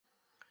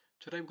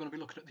Today we're going to be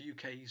looking at the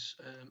UK's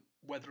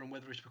weather and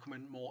whether it's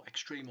becoming more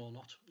extreme or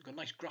not. We've got a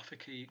nice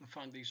graphic here. You can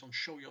find these on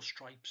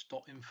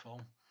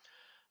showyourstripes.info.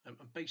 And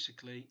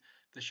basically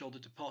they show the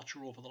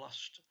departure over the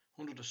last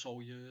 100 or so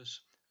years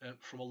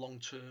from a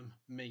long-term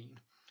mean.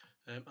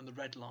 And the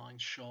red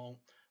lines show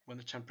when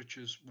the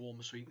temperature's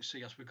warmer. So you can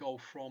see as we go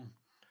from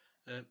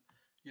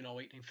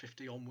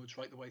 1850 onwards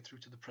right the way through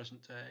to the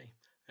present day,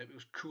 it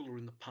was cooler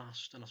in the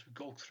past, and as we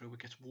go through it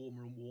gets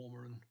warmer and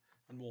warmer and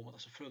warmer.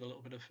 That's a further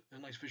little bit of a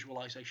nice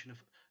visualization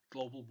of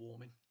global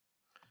warming.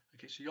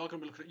 Okay, so you're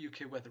going to be looking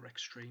at UK weather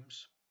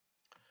extremes.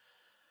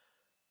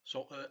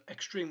 So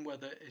extreme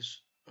weather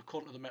is,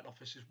 according to the Met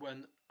Office, is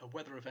when a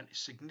weather event is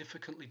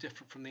significantly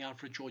different from the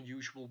average or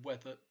usual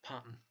weather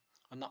pattern,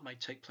 and that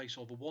might take place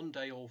over one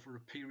day over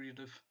a period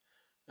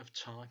of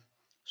time.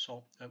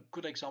 So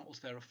good examples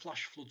there are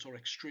flash floods or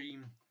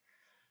extreme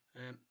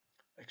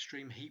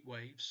heat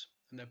waves,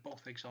 and they're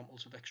both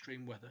examples of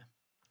extreme weather.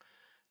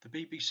 The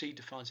BBC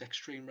defines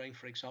extreme rain,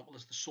 for example,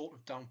 as the sort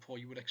of downpour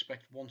you would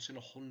expect once in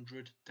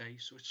 100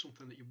 days. So it's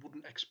something that you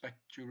wouldn't expect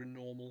during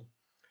normal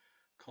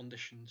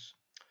conditions.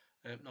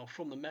 Now,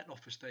 from the Met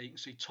Office there, you can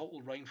see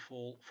total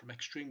rainfall from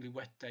extremely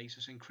wet days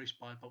has increased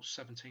by about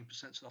 17%.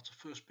 So that's the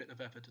first bit of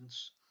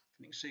evidence.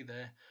 And you can see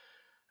there,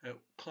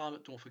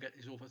 climate, don't forget,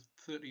 is over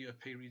 30-year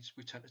periods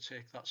we tend to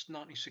take. That's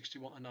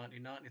 1961 to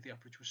 1990. The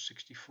average was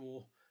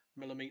 64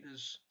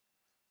 millimetres.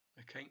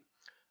 Okay,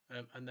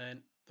 and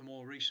then the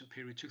more recent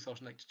period,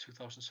 2008 to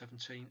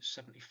 2017,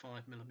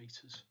 75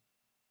 millimetres.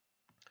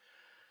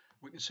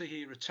 We can see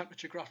here a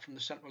temperature graph from the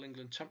Central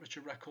England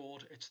temperature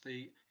record. It's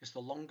the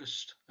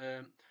longest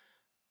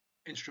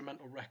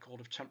instrumental record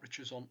of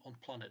temperatures on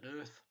planet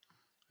Earth.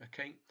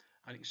 Okay,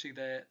 and you can see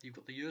there you've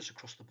got the years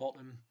across the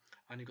bottom,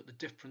 and you've got the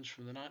difference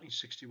from the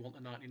 1961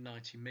 to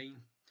 1990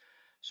 mean.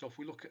 So if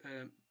we look at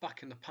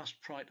back in the past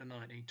prior to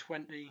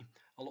 1920,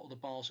 a lot of the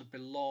bars are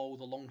below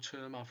the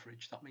long-term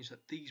average. That means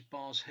that these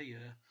bars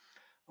here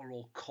are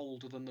all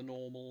colder than the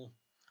normal,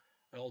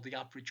 or the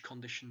average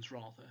conditions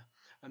rather.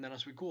 And then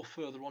as we go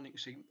further on, you can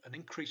see an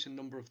increasing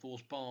number of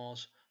those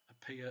bars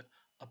appear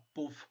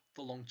above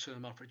the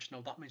long-term average.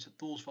 Now that means that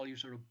those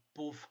values are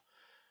above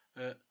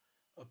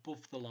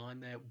the line.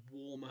 They're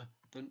warmer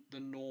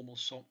than normal.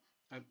 So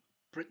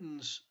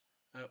Britain's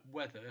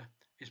weather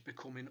is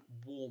becoming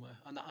warmer,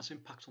 and that has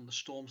impact on the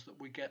storms that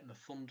we get and the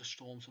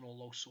thunderstorms and all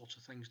those sorts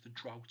of things, the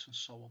drought and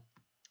so on.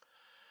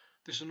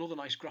 This is another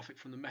nice graphic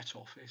from the Met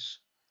Office.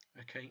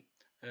 Okay,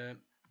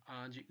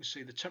 and you can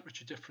see the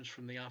temperature difference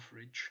from the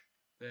average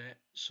there.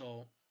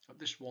 So at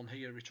this one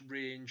here, its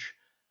range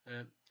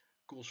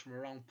goes from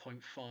around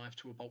 0.5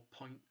 to about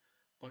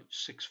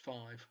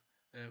 0.65,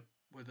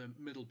 with a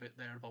middle bit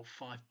there about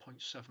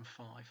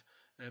 5.75,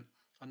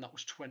 and that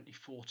was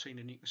 2014.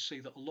 And you can see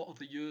that a lot of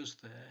the years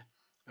there,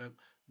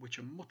 which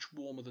are much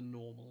warmer than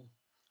normal,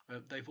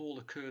 they've all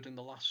occurred in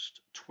the last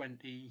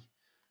 20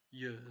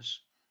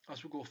 years.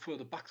 As we go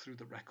further back through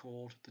the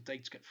record, the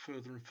dates get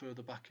further and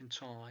further back in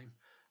time,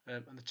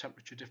 and the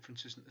temperature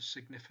difference isn't as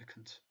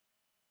significant.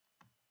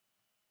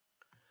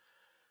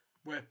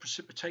 Where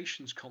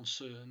precipitation is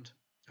concerned,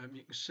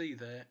 you can see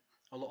there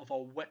a lot of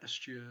our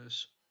wettest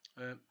years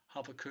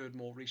have occurred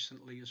more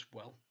recently as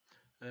well.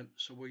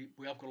 So we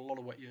have got a lot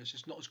of wet years.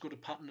 It's not as good a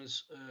pattern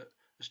as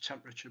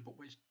temperature, but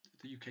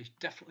the UK is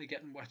definitely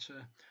getting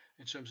wetter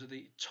in terms of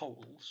the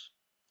totals.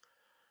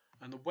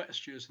 And the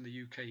wettest years in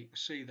the UK, you can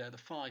see there the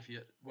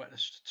 5-year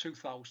wettest,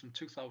 2000,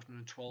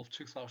 2012,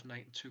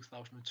 2008 and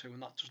 2002,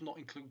 and that does not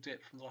include data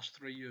from the last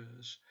 3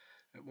 years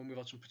when we've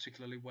had some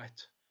particularly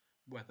wet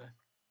weather.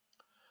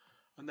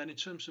 And then in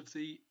terms of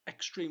the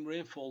extreme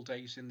rainfall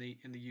days in the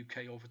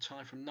UK over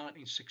time from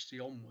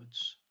 1960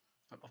 onwards,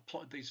 I've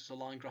plotted these as a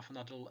line graph and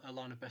added a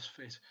line of best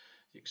fit.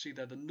 You can see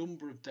there the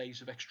number of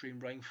days of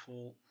extreme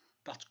rainfall,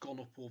 that's gone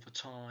up over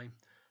time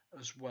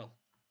as well.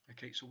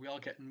 Okay, so we are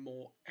getting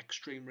more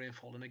extreme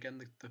rainfall, and again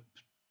the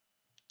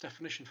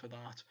definition for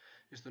that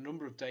is the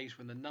number of days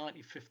when the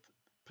 95th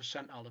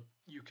percentile of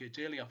UK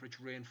daily average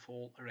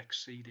rainfall are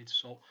exceeded.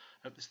 So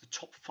it's the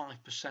top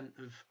 5%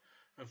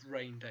 of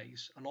rain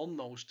days, and on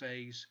those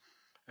days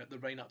the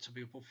rain had to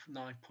be above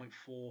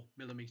 9.4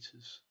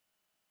 millimetres.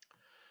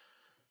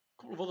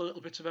 A couple of other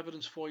little bits of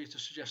evidence for you to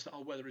suggest that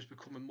our weather is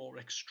becoming more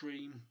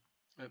extreme,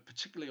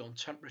 particularly on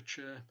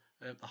temperature.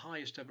 The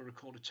highest ever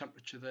recorded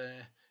temperature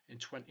there in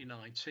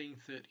 2019,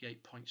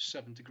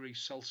 38.7 degrees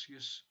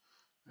Celsius.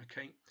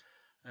 Okay,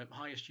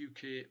 highest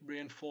UK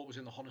rainfall was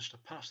in the Honister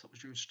Pass. That was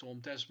during Storm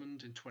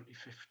Desmond in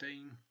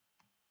 2015.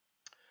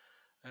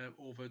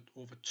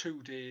 Over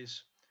 2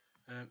 days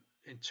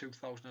in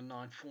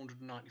 2009,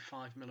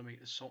 495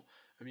 millimetres. So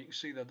you can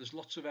see there's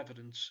lots of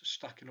evidence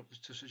stacking up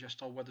to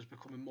suggest our weather's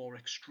becoming more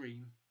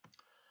extreme.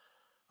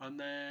 And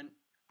then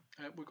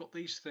we've got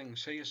these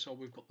things here. So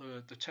we've got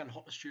the 10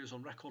 hottest years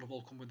on record have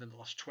all come within the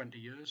last 20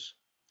 years.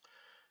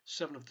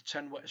 7 of the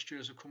 10 wettest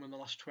years have come in the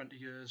last 20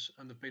 years,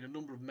 and there have been a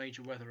number of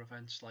major weather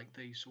events like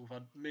these. So we've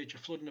had major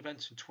flooding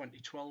events in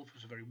 2012. It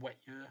was a very wet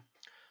year.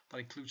 That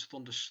includes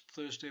Thunder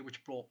Thursday,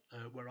 which brought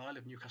where I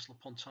live, Newcastle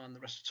upon Tyne, the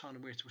rest of Tyne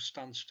away to a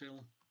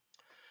standstill.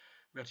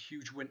 We had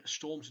huge winter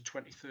storms in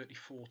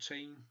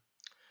 2013-14.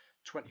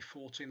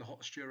 2014, the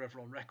hottest year ever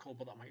on record,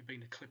 but that might have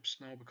been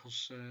eclipsed now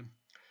because the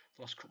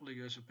last couple of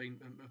years have been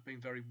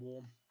very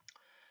warm.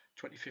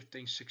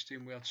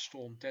 2015-16, we had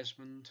Storm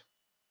Desmond.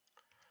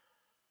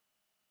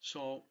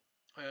 So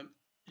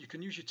you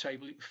can use your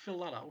table, you can fill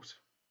that out,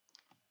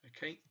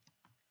 okay,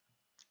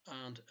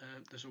 and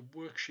there's a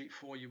worksheet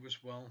for you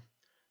as well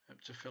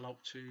to fill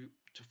out to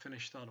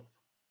finish that up.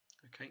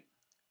 Okay,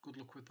 good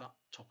luck with that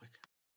topic.